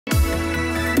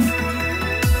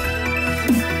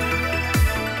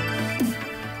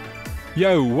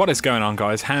Yo, what is going on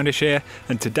guys, Houndish here,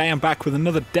 and today I'm back with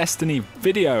another Destiny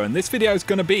video, and this video is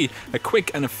going to be a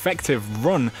quick and effective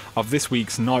run of this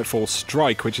week's Nightfall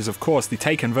strike, which is of course the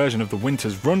taken version of the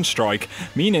Winter's Run strike,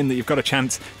 meaning that you've got a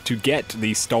chance to get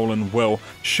the Stolen Will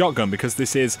shotgun, because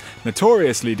this is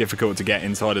notoriously difficult to get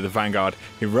inside of the Vanguard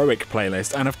Heroic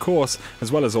playlist, and of course,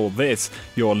 as well as all this,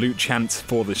 your loot chance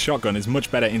for the shotgun is much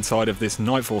better inside of this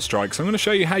Nightfall strike. So I'm going to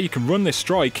show you how you can run this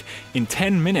strike in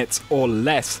 10 minutes or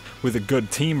less with a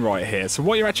good team right here. So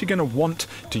what you're actually going to want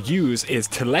to use is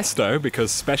Telesto,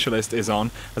 because Specialist is on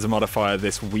as a modifier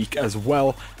this week, as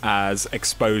well as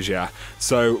Exposure.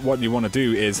 So what you want to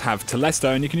do is have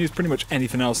Telesto, and you can use pretty much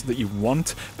anything else that you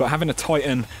want, but having a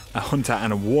Titan, a Hunter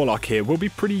and a Warlock here will be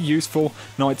pretty useful.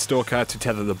 Night Stalker to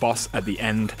tether the boss at the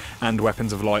end, and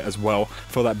Weapons of Light as well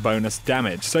for that bonus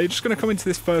damage. So you're just going to come into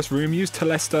this first room, use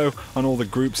Telesto on all the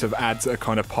groups of ads that are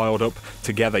kind of piled up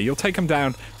together. You'll take them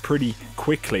down pretty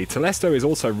quickly. Telesto is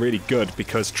also really good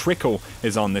because Trickle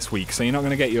is on this week, so you're not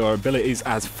going to get your abilities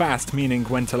as fast, meaning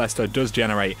when Telesto does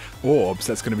generate orbs,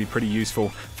 that's going to be pretty useful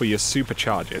for your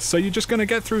supercharges. So you're just going to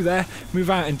get through there, move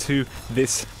out into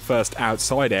this first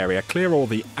outside area, clear all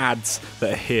the ads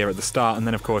that are here at the start, and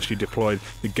then of course you deploy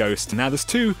the Ghost. Now there's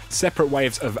two separate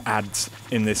waves of ads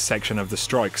in this section of the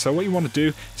strike, so what you want to do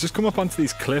is just come up onto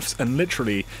these cliffs and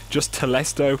literally just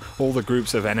Telesto all the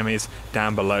groups of enemies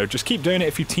down below. Just keep doing it.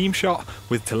 If you team shot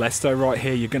with Telesto right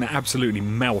here, you're going to absolutely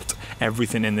melt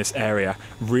everything in this area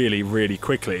really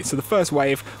quickly. So the first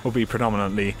wave will be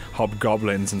predominantly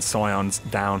Hobgoblins and Scions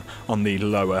down on the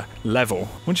lower level.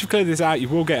 Once you've cleared this out, you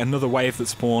will get another wave that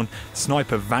spawn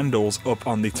Sniper Vandals up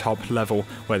on the top level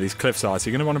where these cliffs are. So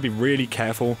you're going to want to be really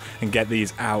careful and get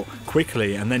these out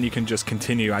quickly, and then you can just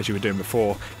continue as you were doing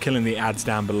before, killing the ads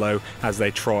down below as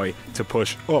they try to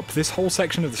push up. This whole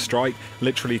section of the strike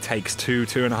literally takes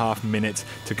 2.5 minutes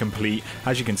to complete.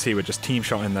 As you can see, we're just team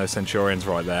shotting those Centurions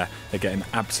right there. They're getting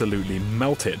absolutely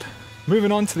melted.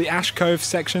 Moving on to the Ash Cove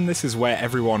section, this is where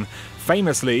everyone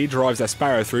famously drives their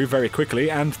Sparrow through very quickly,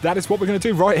 and that is what we're going to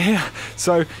do right here.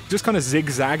 So just kind of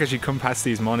zigzag as you come past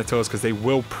these monitors, because they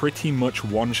will pretty much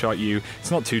one-shot you.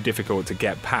 It's not too difficult to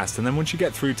get past, and then once you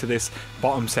get through to this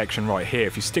bottom section right here,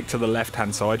 if you stick to the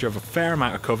left-hand side, you have a fair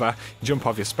amount of cover. You jump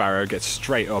off your Sparrow, get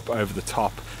straight up over the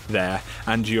top there,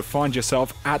 and you'll find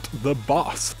yourself at the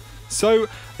boss. So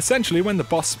essentially, when the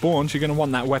boss spawns, you're going to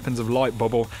want that Weapons of Light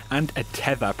bubble and a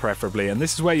tether preferably, and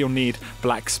this is where you'll need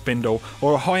Black Spindle,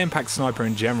 or a high impact sniper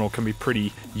in general can be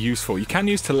pretty useful. You can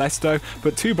use Telesto,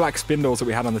 but two Black Spindles that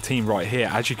we had on the team right here,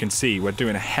 as you can see, we're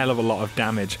doing a hell of a lot of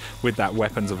damage with that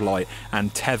Weapons of Light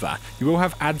and tether. You will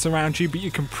have ads around you, but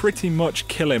you can pretty much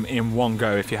kill him in one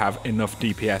go if you have enough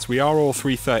DPS. We are all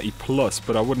 330 plus,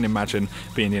 but I wouldn't imagine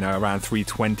being, around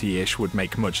 320-ish would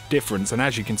make much difference, and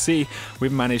as you can see,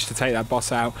 we've managed to take that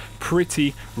boss out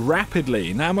pretty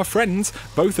rapidly. Now my friends,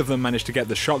 both of them managed to get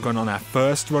the shotgun on our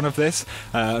first run of this.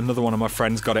 Another one of my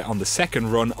friends got it on the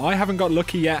second run. I haven't got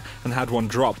lucky yet and had one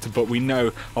dropped, but we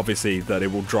know obviously that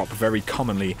it will drop very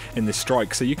commonly in this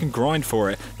strike, so you can grind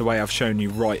for it the way I've shown you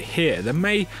right here. There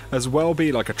may as well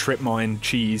be like a trip mine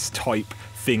cheese type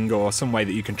thing, or some way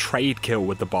that you can trade kill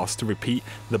with the boss to repeat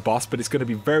the boss, but it's going to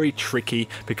be very tricky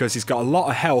because he's got a lot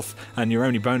of health and your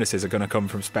only bonuses are going to come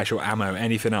from special ammo.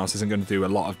 Anything else isn't going to do a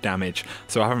lot of damage,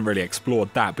 so I haven't really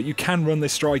explored that, but you can run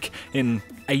this strike in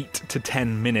 8 to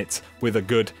 10 minutes with a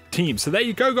good team. So there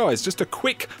you go guys, just a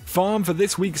quick farm for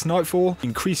this week's Nightfall.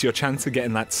 Increase your chance of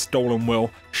getting that Stolen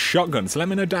Will shotgun. So let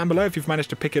me know down below if you've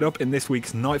managed to pick it up in this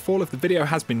week's Nightfall. If the video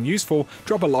has been useful,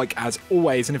 drop a like as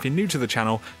always, and if you're new to the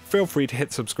channel, feel free to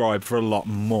hit subscribe for a lot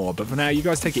more. But for now, you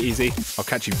guys take it easy. I'll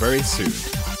catch you very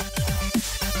soon.